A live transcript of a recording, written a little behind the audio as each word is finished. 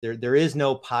There is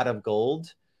no pot of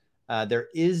gold. There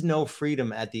is no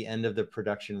freedom at the end of the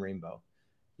production rainbow.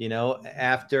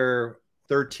 After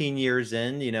 13 years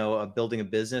in, of building a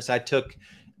business, I took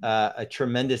a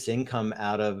tremendous income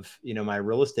out of, my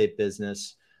real estate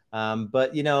business.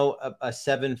 But,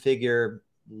 a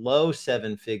low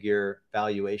seven figure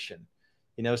valuation,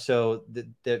 so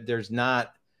there's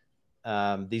not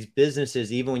these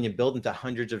businesses, even when you build into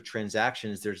hundreds of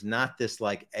transactions, there's not this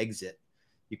like exit.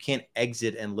 You can't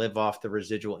exit and live off the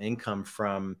residual income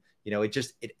from,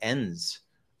 it ends.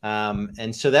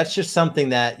 And so that's just something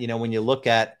that, when you look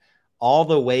at all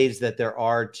the ways that there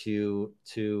are to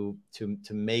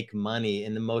make money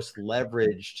in the most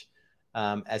leveraged,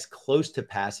 as close to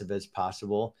passive as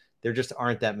possible, there just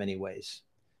aren't that many ways,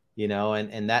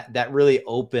 and that really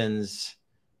opens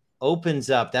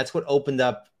up. That's what opened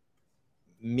up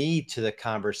me to the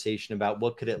conversation about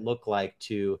what could it look like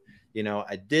to,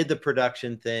 I did the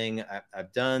production thing.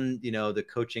 I've done, the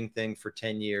coaching thing for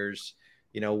 10 years.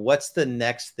 What's the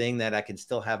next thing that I can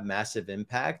still have massive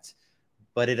impact,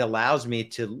 but it allows me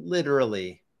to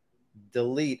literally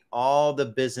delete all the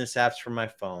business apps from my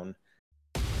phone.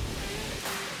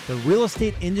 The real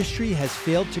estate industry has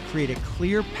failed to create a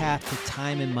clear path to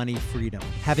time and money freedom.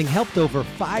 Having helped over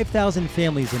 5,000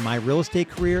 families in my real estate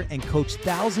career and coached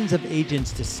thousands of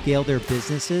agents to scale their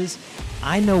businesses,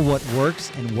 I know what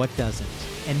works and what doesn't.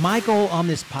 And my goal on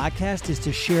this podcast is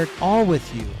to share it all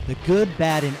with you, the good,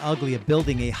 bad, and ugly of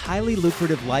building a highly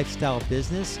lucrative lifestyle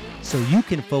business so you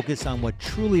can focus on what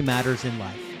truly matters in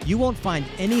life. You won't find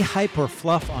any hype or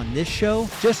fluff on this show,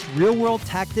 just real-world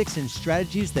tactics and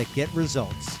strategies that get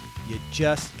results. You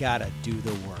just gotta do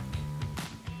the work.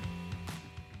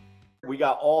 We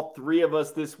got all three of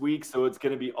us this week, so it's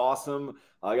going to be awesome.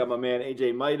 I got my man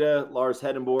AJ Maida, Lars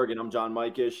Hedenborg, and I'm John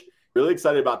Mikish. Really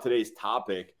excited about today's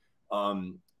topic.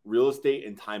 Real estate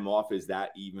and time off, is that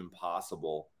even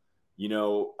possible?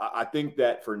 I think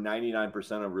that for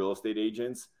 99% of real estate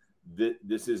agents,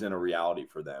 this isn't a reality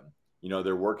for them.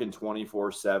 They're working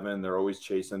 24/7. They're always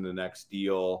chasing the next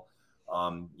deal.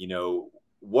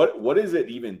 What does it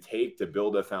even take to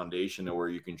build a foundation to where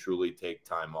you can truly take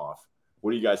time off?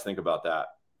 What do you guys think about that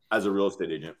as a real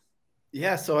estate agent?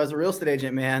 Yeah. So as a real estate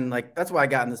agent, man, that's why I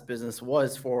got in this business,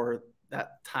 was for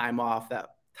that time off,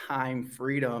 that time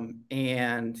freedom.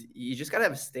 And you just got to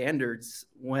have standards.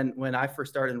 When I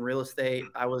first started in real estate,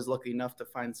 I was lucky enough to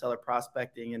find seller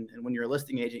prospecting. And when you're a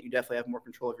listing agent, you definitely have more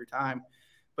control of your time.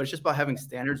 But it's just about having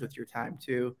standards with your time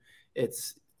too.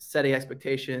 It's setting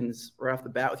expectations right off the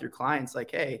bat with your clients.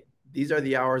 Like, hey, these are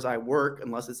the hours I work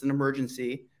unless it's an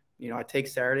emergency. I take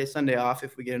Saturday, Sunday off.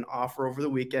 If we get an offer over the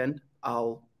weekend,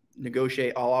 I'll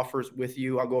negotiate all offers with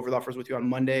you. I'll go over the offers with you on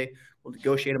Monday. We'll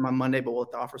negotiate them on Monday, but we'll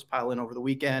let the offers pile in over the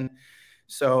weekend.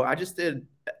 So I just did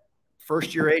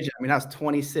first year agent. I was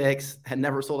 26, had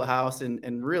never sold a house.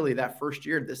 And really that first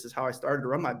year, this is how I started to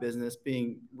run my business,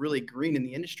 being really green in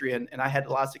the industry. And I had a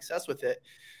lot of success with it.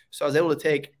 So I was able to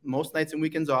take most nights and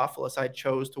weekends off, unless I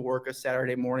chose to work a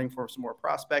Saturday morning for some more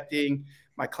prospecting.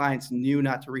 My clients knew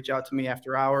not to reach out to me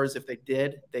after hours. If they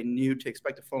did, they knew to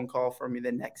expect a phone call from me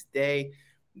the next day.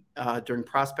 During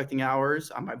prospecting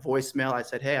hours on my voicemail, I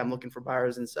said, hey, I'm looking for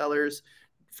buyers and sellers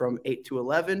from 8 to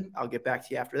 11. I'll get back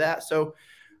to you after that. So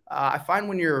I find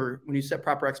when you set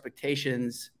proper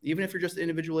expectations, even if you're just an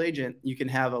individual agent, you can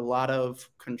have a lot of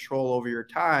control over your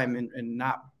time and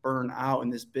not burn out in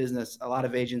this business. A lot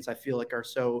of agents, I feel like, are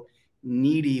so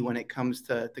needy when it comes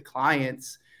to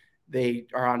clients. They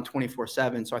are on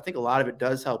 24/7. So I think a lot of it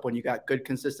does help when you got good,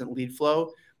 consistent lead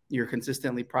flow. You're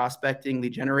consistently prospecting,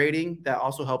 lead generating. That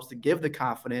also helps to give the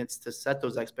confidence to set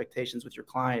those expectations with your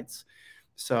clients.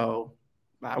 So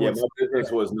my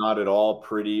business was not at all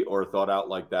pretty or thought out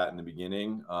like that in the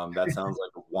beginning. That sounds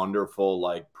like a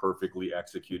wonderful, perfectly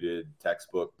executed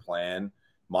textbook plan.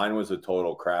 Mine was a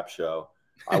total crap show.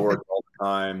 I worked all the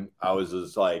time. I was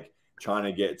just trying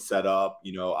to get set up.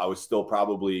 I was still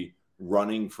probably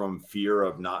running from fear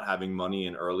of not having money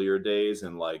in earlier days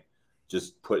and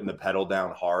just putting the pedal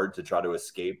down hard to try to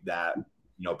escape that,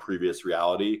 previous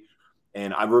reality.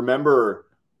 And I remember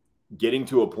getting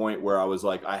to a point where I was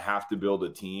like, I have to build a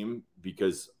team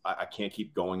because I can't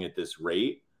keep going at this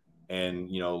rate.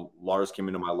 And, Lars came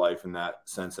into my life in that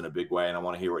sense in a big way. And I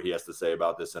want to hear what he has to say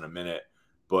about this in a minute.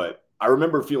 But I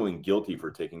remember feeling guilty for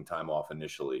taking time off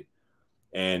initially.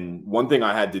 And one thing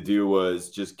I had to do was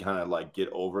just kind of get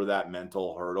over that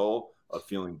mental hurdle of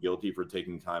feeling guilty for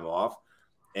taking time off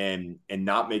and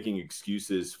not making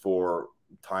excuses for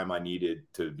time I needed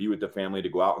to be with the family, to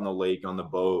go out on the lake, on the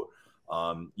boat.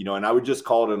 And I would just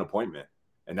call it an appointment.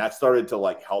 And that started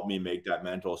to help me make that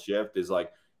mental shift, is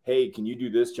hey, can you do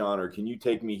this, John? Or can you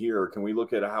take me here? Or can we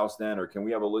look at a house then? Or can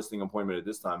we have a listing appointment at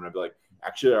this time? And I'd be like,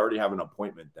 actually, I already have an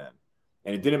appointment then.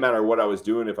 And it didn't matter what I was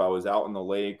doing. If I was out in the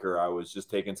lake or I was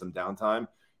just taking some downtime,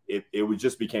 it would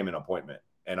just became an appointment.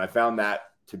 And I found that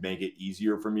to make it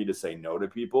easier for me to say no to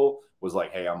people was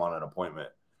like, hey, I'm on an appointment.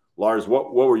 Lars,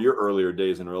 what were your earlier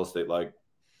days in real estate like?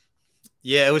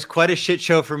 Yeah, it was quite a shit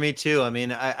show for me too. I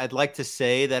mean, I'd like to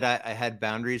say that I had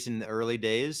boundaries in the early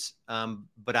days,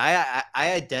 but I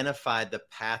identified the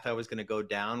path I was going to go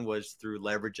down was through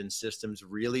leverage and systems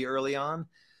really early on.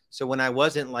 So when I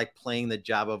wasn't like playing the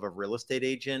job of a real estate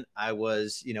agent, I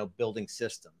was, building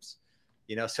systems.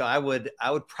 So I would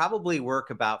probably work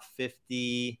about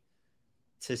 50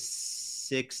 to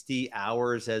 60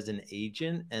 hours as an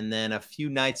agent, and then a few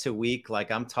nights a week, like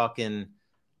I'm talking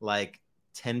like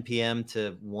 10 p.m.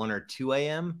 to 1 or 2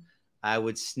 a.m., I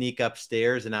would sneak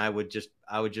upstairs and I would just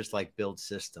like build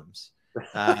systems.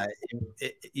 And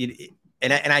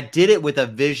I did it with a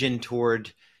vision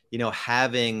toward,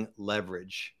 having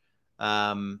leverage.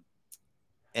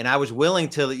 And I was willing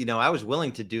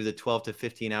to do the 12 to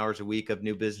 15 hours a week of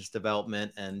new business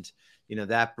development. And,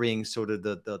 that brings sort of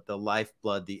the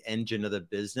lifeblood, the engine of the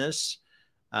business.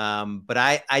 But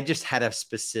I just had a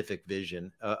specific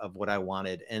vision of what I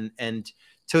wanted. And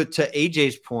to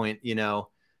AJ's point,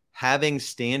 having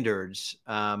standards,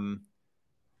 and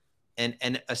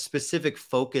a specific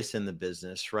focus in the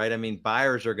business, right? I mean,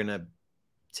 buyers are going to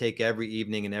take every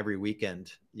evening and every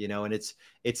weekend, and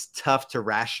it's tough to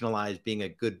rationalize being a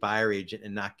good buyer agent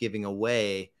and not giving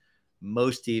away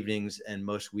most evenings and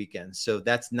most weekends. So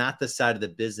that's not the side of the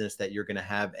business that you're going to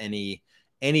have any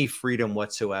freedom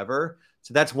whatsoever.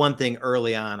 So that's one thing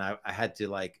early on. I had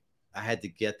to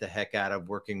get the heck out of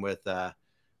working with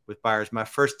buyers. My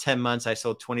first 10 months, I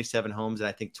sold 27 homes and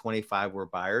I think 25 were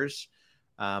buyers.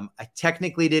 I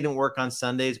technically didn't work on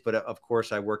Sundays, but of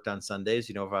course I worked on Sundays,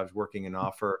 if I was working an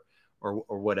offer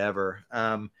or whatever.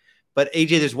 But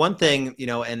AJ, there's one thing,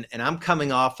 and I'm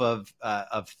coming off of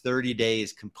 30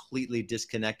 days completely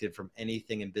disconnected from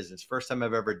anything in business. First time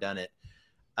I've ever done it.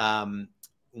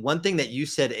 One thing that you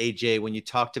said, AJ, when you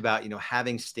talked about,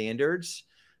 having standards,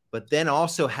 but then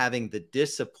also having the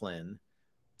discipline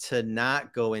to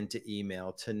not go into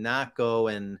email, to not go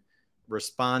and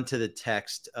respond to the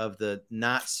text of the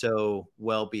not so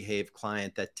well-behaved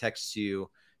client that texts you,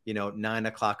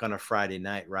 9:00 on a Friday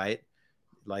night, right?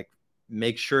 Like,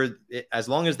 make sure as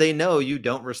long as they know you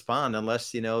don't respond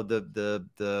unless,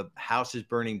 the house is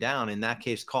burning down. In that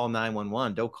case, call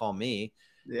 911. Don't call me.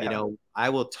 Yeah. I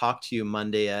will talk to you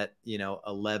Monday at,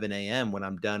 11 a.m. when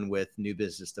I'm done with new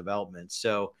business development.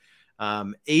 So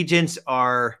agents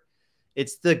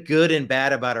it's the good and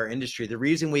bad about our industry. The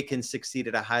reason we can succeed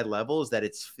at a high level is that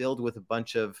it's filled with a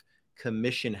bunch of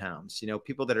commission hounds,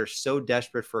 people that are so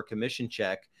desperate for a commission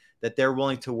check that they're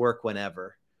willing to work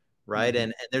whenever. Right. Mm-hmm.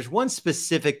 And there's one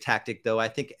specific tactic, though, I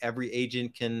think every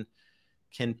agent can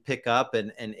pick up.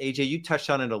 And AJ, you touched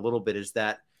on it a little bit, is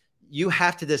that you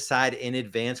have to decide in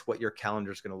advance what your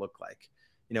calendar is going to look like.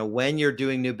 When you're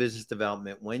doing new business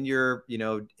development, when you're,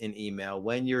 in email,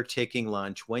 when you're taking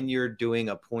lunch, when you're doing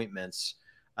appointments,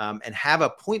 and have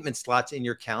appointment slots in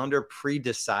your calendar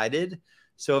pre-decided.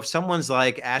 So if someone's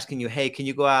like asking you, hey, can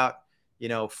you go out,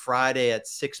 Friday at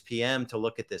 6 p.m. to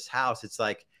look at this house? It's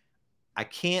like, I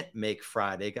can't make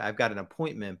Friday. I've got an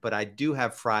appointment, but I do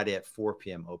have Friday at 4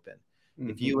 p.m. open. Mm-hmm.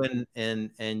 If you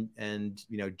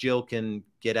and Jill can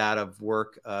get out of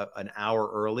work an hour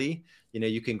early,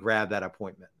 you can grab that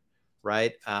appointment,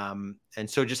 right? And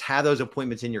so just have those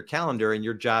appointments in your calendar, and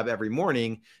your job every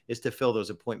morning is to fill those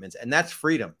appointments, and that's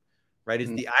freedom, right?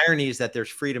 Mm-hmm. It's the irony is that there's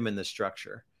freedom in the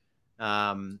structure.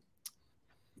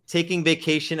 Taking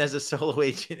vacation as a solo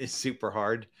agent is super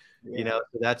hard. Yeah.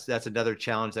 So that's another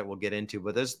challenge that we'll get into,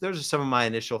 but those are some of my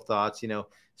initial thoughts,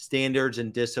 standards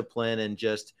and discipline, and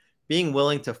just being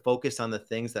willing to focus on the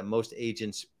things that most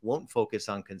agents won't focus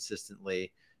on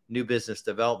consistently. New business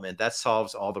development, that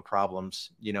solves all the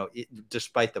problems,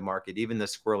 despite the market, even the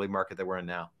squirrely market that we're in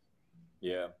now.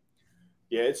 Yeah.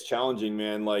 Yeah. It's challenging,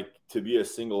 man. Like, to be a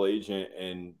single agent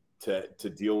and to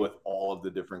deal with all of the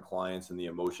different clients and the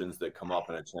emotions that come up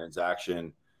in a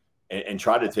transaction, and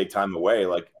try to take time away.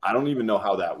 Like, I don't even know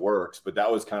how that works, but that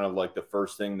was kind of like the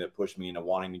first thing that pushed me into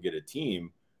wanting to get a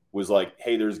team, was like,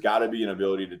 hey, there's got to be an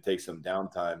ability to take some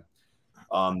downtime.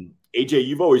 AJ,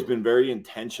 you've always been very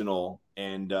intentional.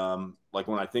 And like,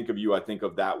 when I think of you, I think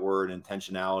of that word,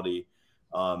 intentionality.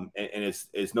 And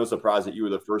it's no surprise that you were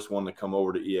the first one to come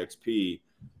over to EXP.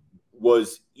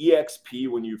 Was EXP,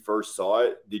 when you first saw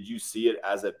it, did you see it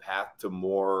as a path to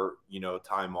more,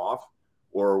 time off?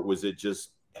 Or was it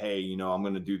just, hey, I'm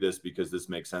going to do this because this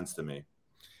makes sense to me?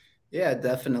 Yeah,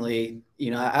 definitely.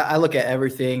 I look at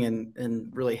everything and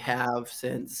really have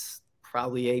since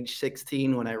probably age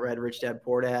 16 when I read Rich Dad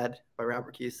Poor Dad by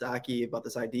Robert Kiyosaki about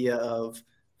this idea of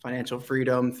financial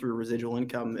freedom through residual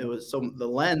income. It was so the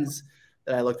lens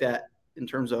that I looked at in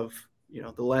terms of,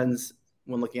 the lens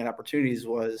when looking at opportunities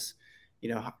was,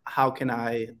 how can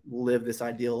I live this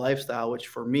ideal lifestyle, which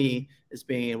for me is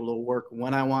being able to work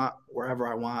when I want, wherever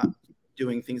I want,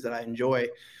 doing things that I enjoy.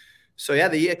 So yeah,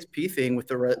 the EXP thing with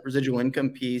the residual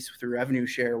income piece through revenue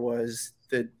share was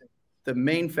the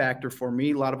main factor for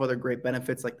me. A lot of other great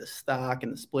benefits like the stock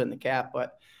and the split and the cap,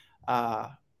 but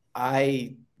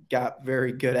I got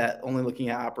very good at only looking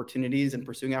at opportunities and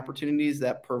pursuing opportunities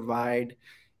that provide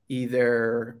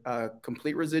either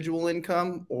complete residual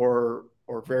income or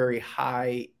very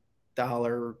high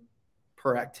dollar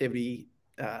per activity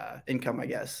income, I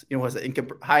guess. Was it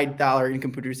high dollar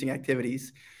income producing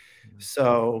activities?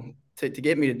 So to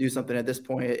get me to do something at this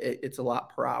point, it's a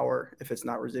lot per hour if it's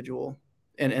not residual.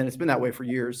 And it's been that way for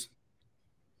years.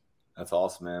 That's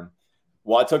awesome, man.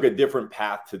 Well, I took a different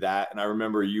path to that. And I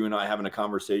remember you and I having a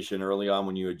conversation early on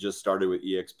when you had just started with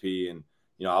EXP. And,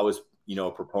 I was, a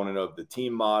proponent of the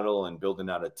team model and building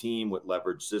out a team with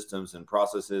leverage systems and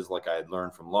processes like I had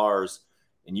learned from Lars.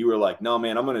 And you were like, no,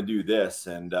 man, I'm going to do this.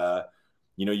 And,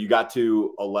 you got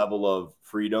to a level of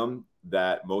freedom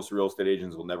that most real estate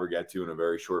agents will never get to in a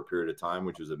very short period of time,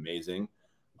 which was amazing.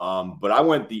 But I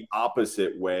went the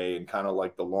opposite way and kind of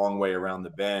like the long way around the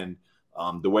bend,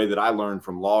 the way that I learned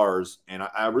from Lars. And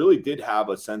I really did have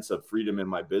a sense of freedom in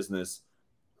my business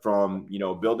from,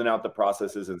 building out the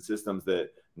processes and systems that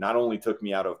not only took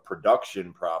me out of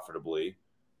production profitably,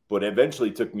 but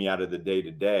eventually took me out of the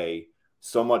day-to-day,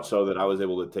 so much so that I was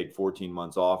able to take 14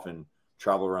 months off and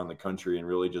travel around the country and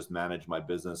really just manage my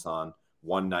business on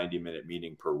one 90-minute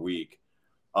meeting per week.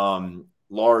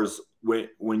 Lars,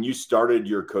 when you started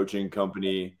your coaching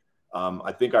company,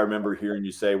 I think I remember hearing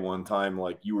you say one time,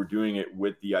 like you were doing it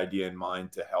with the idea in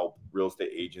mind to help real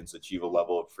estate agents achieve a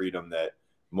level of freedom that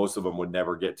most of them would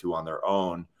never get to on their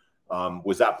own.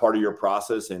 Was that part of your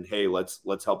process? And hey,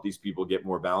 let's help these people get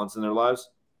more balance in their lives.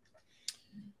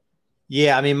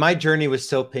 Yeah. I mean, my journey was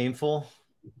so painful,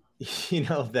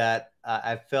 that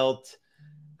I felt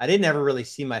I didn't ever really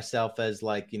see myself as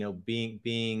like,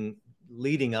 being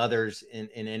leading others in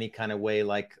any kind of way,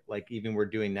 like even we're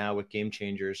doing now with Game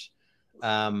Changers.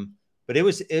 But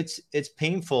it's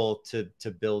painful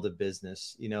to build a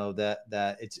business,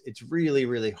 that it's really,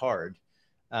 really hard.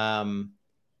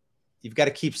 You've got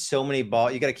to keep so many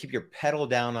balls. You got to keep your pedal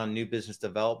down on new business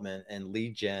development and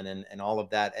lead gen and all of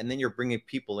that. And then you're bringing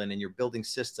people in and you're building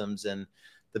systems, and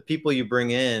the people you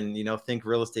bring in, think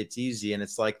real estate's easy. And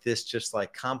it's like this just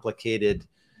like complicated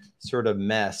sort of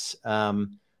mess.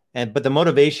 But the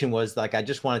motivation was like, I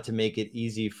just wanted to make it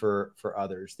easy for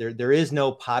others. There is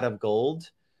no pot of gold.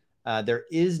 There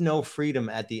is no freedom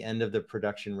at the end of the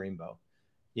production rainbow,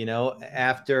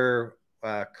 after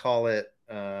call it,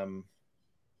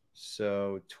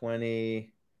 so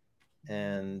 20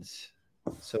 and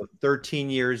so 13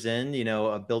 years in,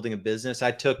 of building a business,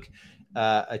 I took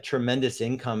a tremendous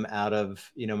income out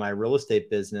of, my real estate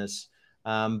business.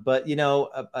 But,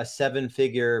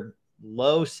 a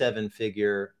low seven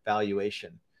figure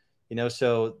valuation,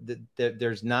 so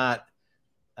there's not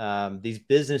these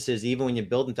businesses, even when you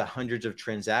build into hundreds of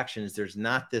transactions, there's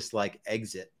not this like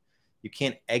exit. You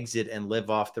can't exit and live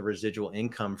off the residual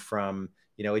income from,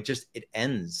 it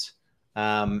ends.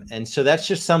 And so that's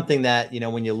just something that,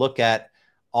 when you look at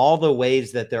all the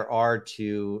ways that there are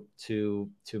to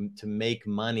make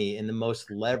money in the most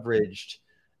leveraged,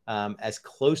 as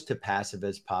close to passive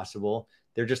as possible,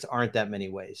 there just aren't that many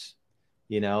ways,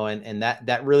 and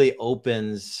that really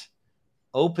opens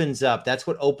up. That's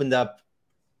what opened up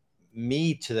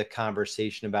me to the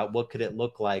conversation about what could it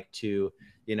look like to,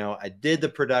 I did the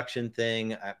production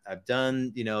thing. I've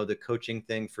done, the coaching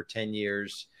thing for 10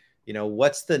 years.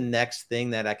 What's the next thing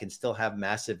that I can still have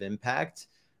massive impact,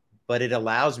 but it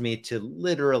allows me to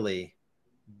literally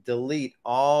delete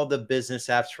all the business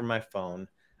apps from my phone.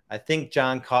 I think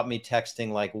John caught me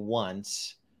texting like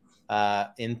once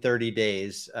in 30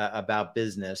 days about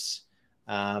business.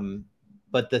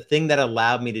 But the thing that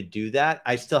allowed me to do that,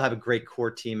 I still have a great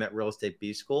core team at Real Estate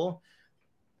B School.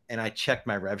 And I checked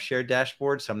my RevShare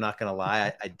dashboard. So I'm not going to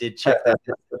lie. I did check that.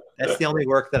 That's the only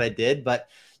work that I did. But,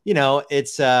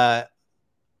 it's for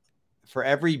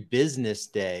every business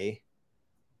day,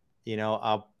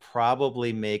 I'll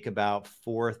probably make about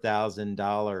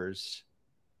 $4,000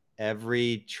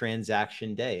 every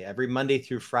transaction day. Every Monday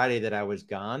through Friday that I was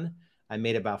gone, I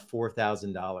made about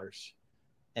 $4,000.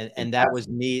 And that was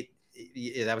me.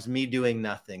 that was me doing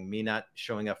nothing, me not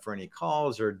showing up for any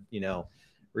calls or,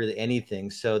 really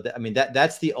anything. So I mean,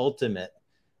 that's the ultimate,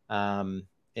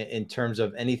 in terms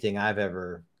of anything I've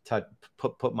ever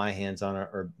put my hands on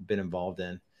or been involved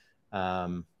in.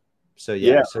 So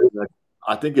yeah. So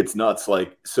I think it's nuts.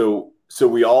 Like, so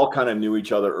we all kind of knew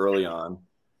each other early on.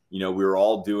 We were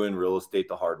all doing real estate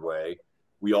the hard way.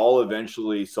 We all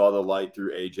eventually saw the light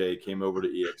through AJ, came over to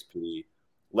EXP.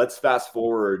 Let's fast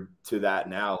forward to that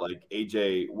now. Like,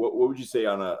 AJ, what would you say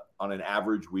on an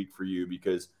average week for you?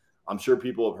 Because I'm sure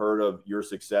people have heard of your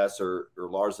success or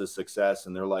Lars's success,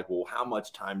 and they're like, well, how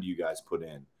much time do you guys put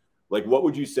in? Like, what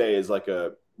would you say is like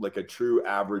a true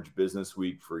average business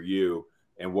week for you?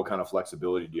 And what kind of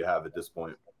flexibility do you have at this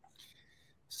point?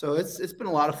 So it's been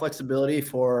a lot of flexibility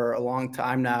for a long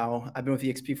time now. I've been with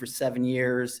EXP for 7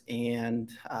 years, and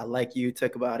like you,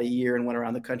 took about a year and went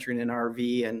around the country in an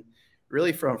RV. And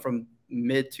really from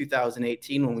mid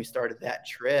 2018, when we started that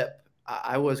trip,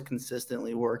 I was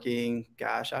consistently working.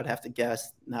 Gosh, I'd have to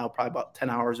guess now probably about 10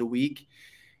 hours a week,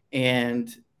 and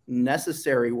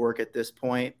necessary work at this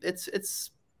point.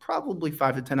 It's probably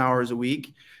 5 to 10 hours a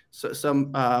week. So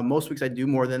most weeks I do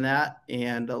more than that,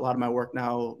 and a lot of my work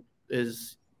now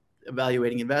is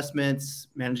evaluating investments,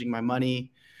 managing my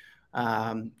money,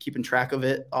 keeping track of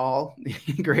it all.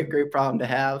 great problem to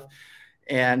have,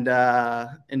 and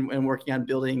working on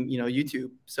building YouTube.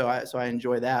 So I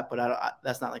enjoy that, but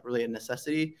that's not like really a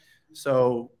necessity.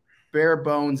 So bare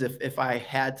bones, if I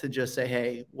had to just say,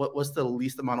 hey, what's the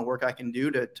least amount of work I can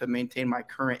do to maintain my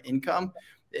current income,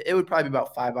 it would probably be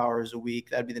about 5 hours a week.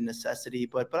 That'd be the necessity,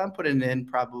 but I'm putting in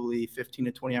probably 15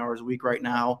 to 20 hours a week right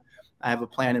now. I have a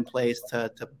plan in place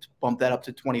to bump that up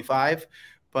to 25,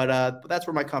 but that's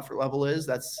where my comfort level is.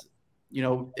 That's,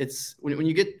 it's when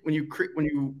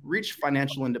you reach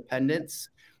financial independence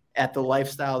at the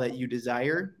lifestyle that you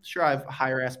desire. Sure, I have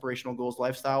higher aspirational goals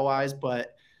lifestyle wise,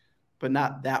 but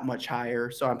not that much higher.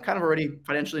 So I'm kind of already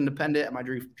financially independent at my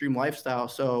dream lifestyle.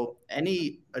 So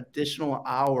any additional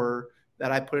hour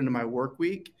that I put into my work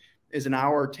week is an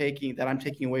hour that I'm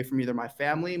taking away from either my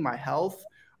family, my health,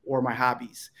 or my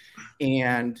hobbies.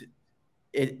 And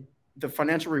the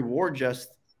financial reward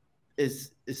just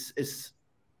is it's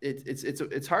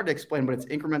hard to explain, but it's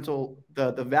incremental.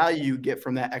 The value you get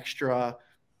from that extra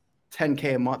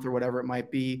 10K a month or whatever it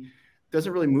might be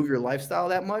doesn't really move your lifestyle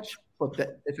that much.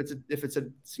 But if it's a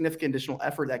significant additional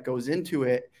effort that goes into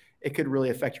it, it could really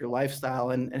affect your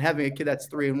lifestyle. And having a kid that's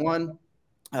 3 and 1,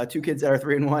 2 kids that are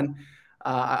 3 and 1,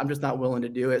 I'm just not willing to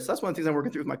do it. So that's one of the things I'm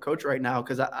working through with my coach right now,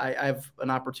 because I have an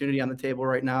opportunity on the table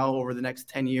right now over the next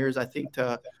 10 years, I think,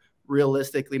 to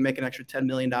realistically make an extra $10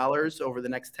 million over the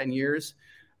next 10 years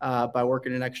by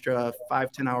working an extra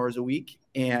 5-10 hours a week.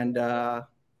 And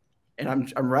I'm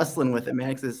wrestling with it, man,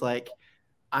 because it's like,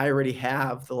 I already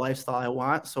have the lifestyle I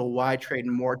want. So why trade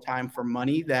more time for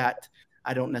money that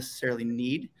I don't necessarily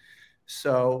need?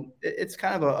 So it's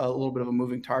kind of a little bit of a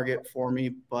moving target for me,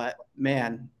 but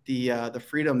man, the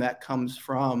freedom that comes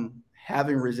from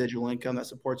having residual income that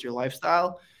supports your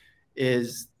lifestyle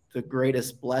is the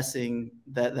greatest blessing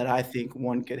that I think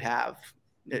one could have.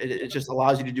 It just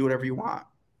allows you to do whatever you want.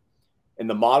 And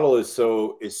the model is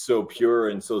so pure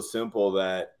and so simple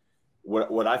that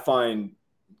what I find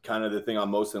kind of the thing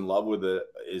I'm most in love with it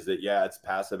is that, yeah, it's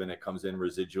passive and it comes in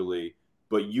residually,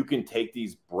 but you can take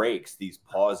these breaks, these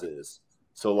pauses.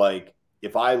 So like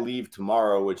if I leave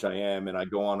tomorrow, which I am, and I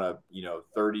go on a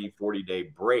 30-40 day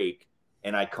break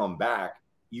and I come back,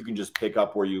 you can just pick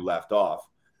up where you left off.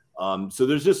 So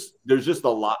there's just a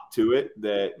lot to it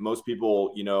that most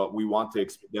people, we want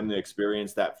them to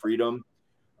experience that freedom.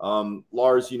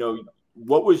 Lars,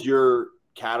 what was your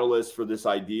catalyst for this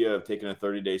idea of taking a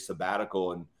 30-day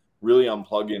sabbatical and really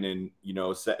unplugging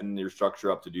and setting your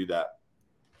structure up to do that?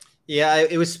 Yeah,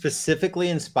 it was specifically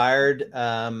inspired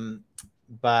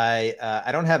by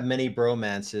I don't have many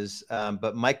bromances,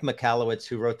 but Mike Michalowicz,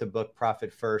 who wrote the book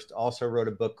Profit First, also wrote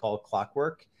a book called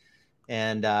Clockwork.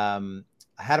 And I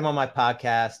had him on my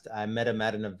podcast. I met him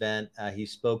at an event. He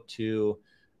spoke to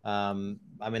I'm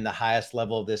in the highest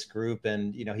level of this group,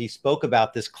 and he spoke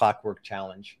about this Clockwork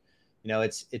challenge.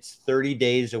 It's 30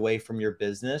 days away from your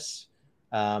business,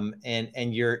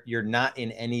 and you're not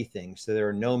in anything. So there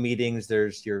are no meetings.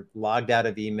 You're logged out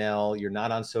of email. You're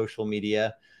not on social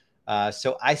media.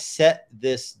 So I set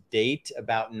this date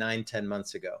about 9-10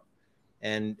 months ago,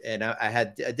 and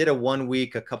I did a 1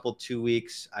 week, a couple 2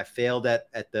 weeks. I failed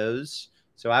at those,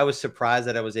 so I was surprised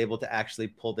that I was able to actually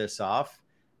pull this off.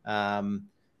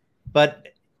 But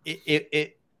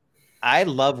I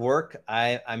love work.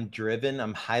 I'm driven.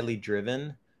 I'm highly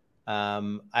driven.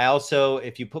 I also,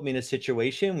 if you put me in a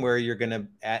situation where you're going to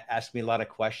ask me a lot of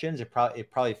questions, it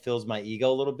probably fills my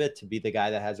ego a little bit to be the guy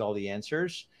that has all the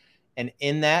answers. And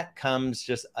in that comes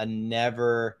just a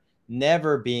never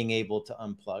being able to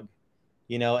unplug,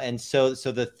 And so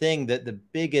the thing that the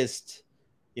biggest,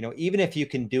 even if you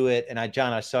can do it, and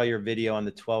John, I saw your video on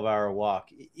the 12-hour walk,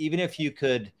 even if you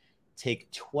could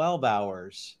take 12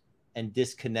 hours and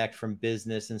disconnect from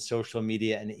business and social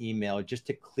media and email just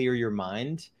to clear your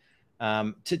mind,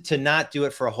 to not do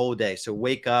it for a whole day. So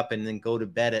wake up and then go to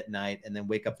bed at night and then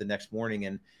wake up the next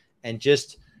morning and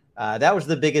just, that was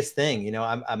the biggest thing.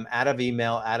 I'm out of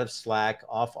email, out of Slack,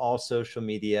 off all social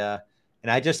media.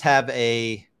 And I just have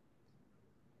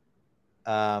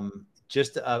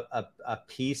just a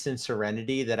peace and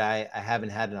serenity that I haven't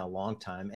had in a long time.